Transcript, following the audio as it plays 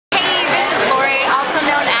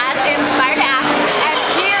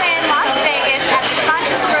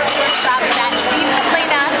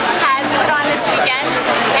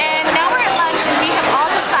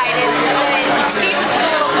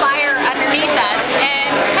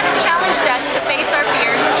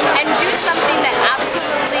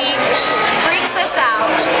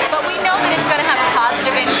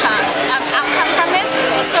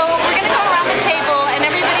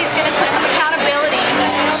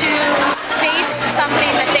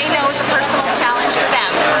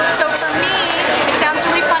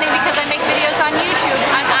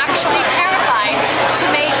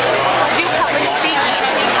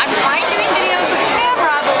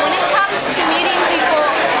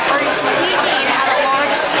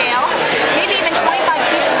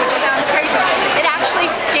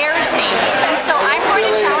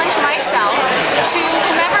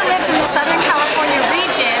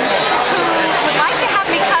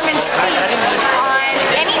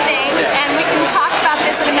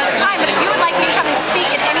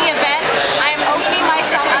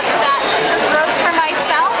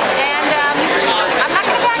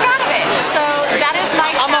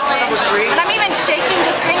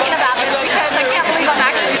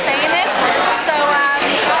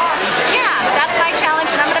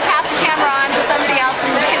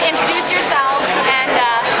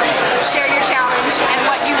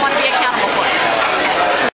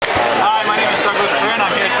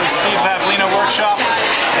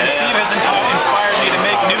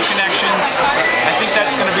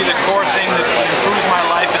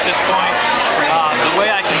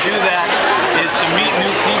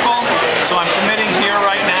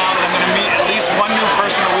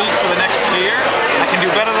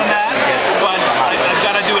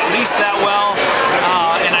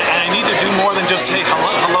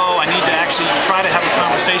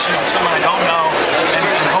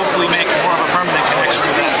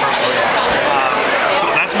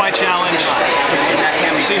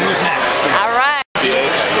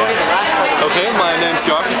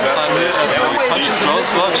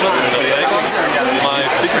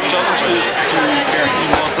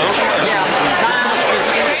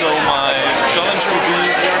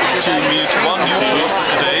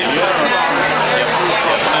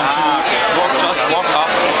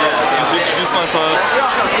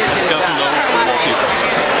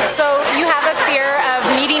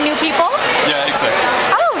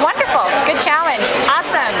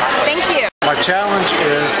challenge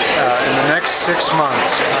is in the next 6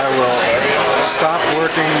 months I will stop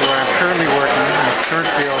working where I'm currently working in the current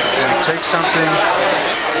field and take something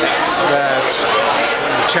that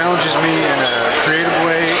challenges me in a creative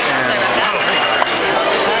way and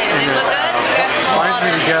binds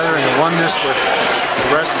me together in oneness with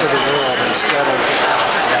the rest of the world instead of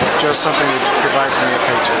just something that provides me a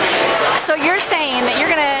paycheck. So you're saying that you're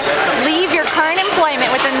going to leave your current employment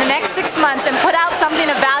within the next 6 months and put out something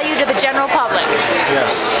of value to the general public?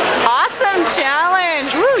 Yes. Awesome challenge!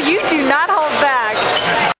 Woo, you do not hold back.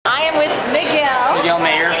 I am with Miguel. Miguel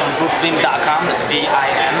Mayer from Pavlina.com, that's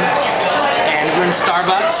V-I-M. And we're in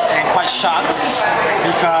Starbucks and quite shocked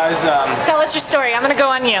because... Tell us your story, I'm going to go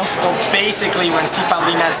on you. Well, basically we're in Steve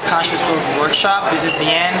Pavlina's Conscious Growth Workshop. This is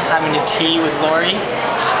Leanne having a tea with Lori.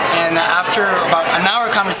 And after about an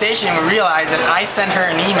hour conversation, we realized that I sent her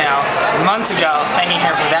an email months ago thanking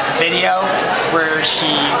her for that video where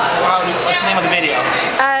she... what's the name of the video?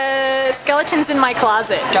 Skeletons in My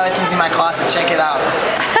Closet. Skeletons in My Closet, check it out.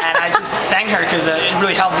 And I just thanked her because it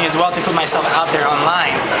really helped me as well to put myself out there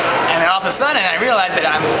online. And then all of a sudden I realized that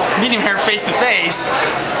I'm meeting her face to face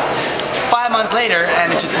 5 months later,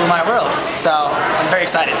 and it just blew my world. So I'm very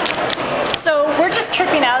excited. So we're just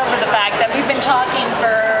tripping out over the fact that we've been talking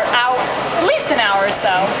for at least an hour or so,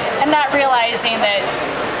 and not realizing that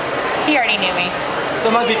he already knew me. So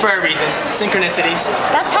it must be for a reason. Synchronicities.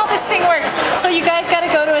 That's how this thing works. So you guys got to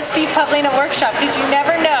go to a Steve Pavlina workshop because you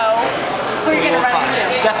never know who you're going to run into.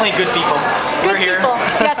 Definitely good people. We're here.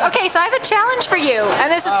 Yes. Okay, so I have a challenge for you, and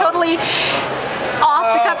this is totally off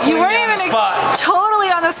the cuff. You weren't even totally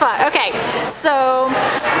on the spot. Okay, so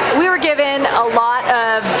we were given a lot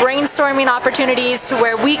of brainstorming opportunities to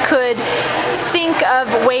where we could think of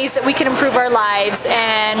ways that we could improve our lives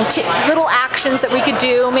and little actions that we could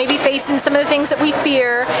do, maybe facing some of the things that we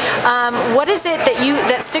fear. What is it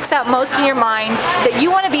that sticks out most in your mind that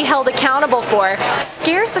you want to be held accountable for?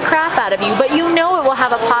 Scares the crap out of you, but you know it will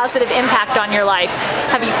have a positive impact on your life.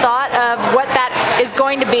 Have you thought of what that is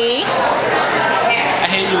going to be? I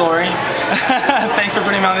hate you, Lori. Thanks for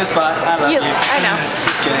putting me on this spot. I love you. I know.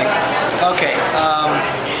 Just kidding. Okay,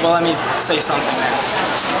 well, let me say something then.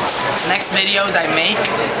 Next videos I make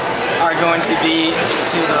are going to be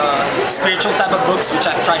to the spiritual type of books, which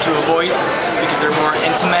I've tried to avoid because they're more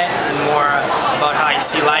intimate and more about how I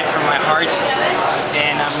see life from my heart.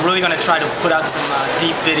 And I'm really going to try to put out some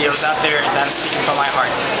deep videos out there that I'm speaking from my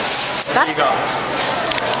heart. There you go.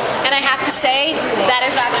 And I have to say, that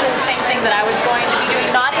is actually the same thing that I was going to be doing.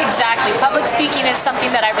 Not exactly. Public speaking is something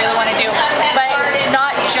that I really want to do. But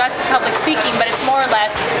not just public speaking, but it's more or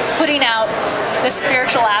less putting out the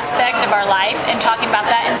spiritual aspect of our life and talking about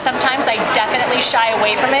that. And sometimes I definitely shy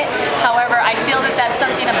away from it. However, I feel that that's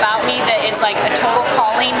something about me that is like a total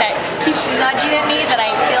calling that keeps nudging at me that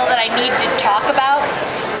I feel that I need to talk about.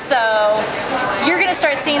 So you're going to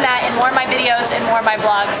start seeing that in more of my videos and more of my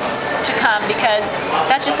blogs to come, because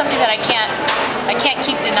that's just something that I can't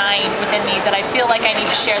keep denying within me, that I feel like I need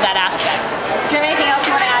to share that aspect. Do you have anything else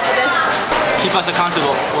you want to add to this? Keep us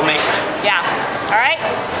accountable. We'll make it. Yeah. All right.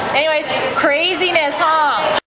 Anyways, craziness, huh?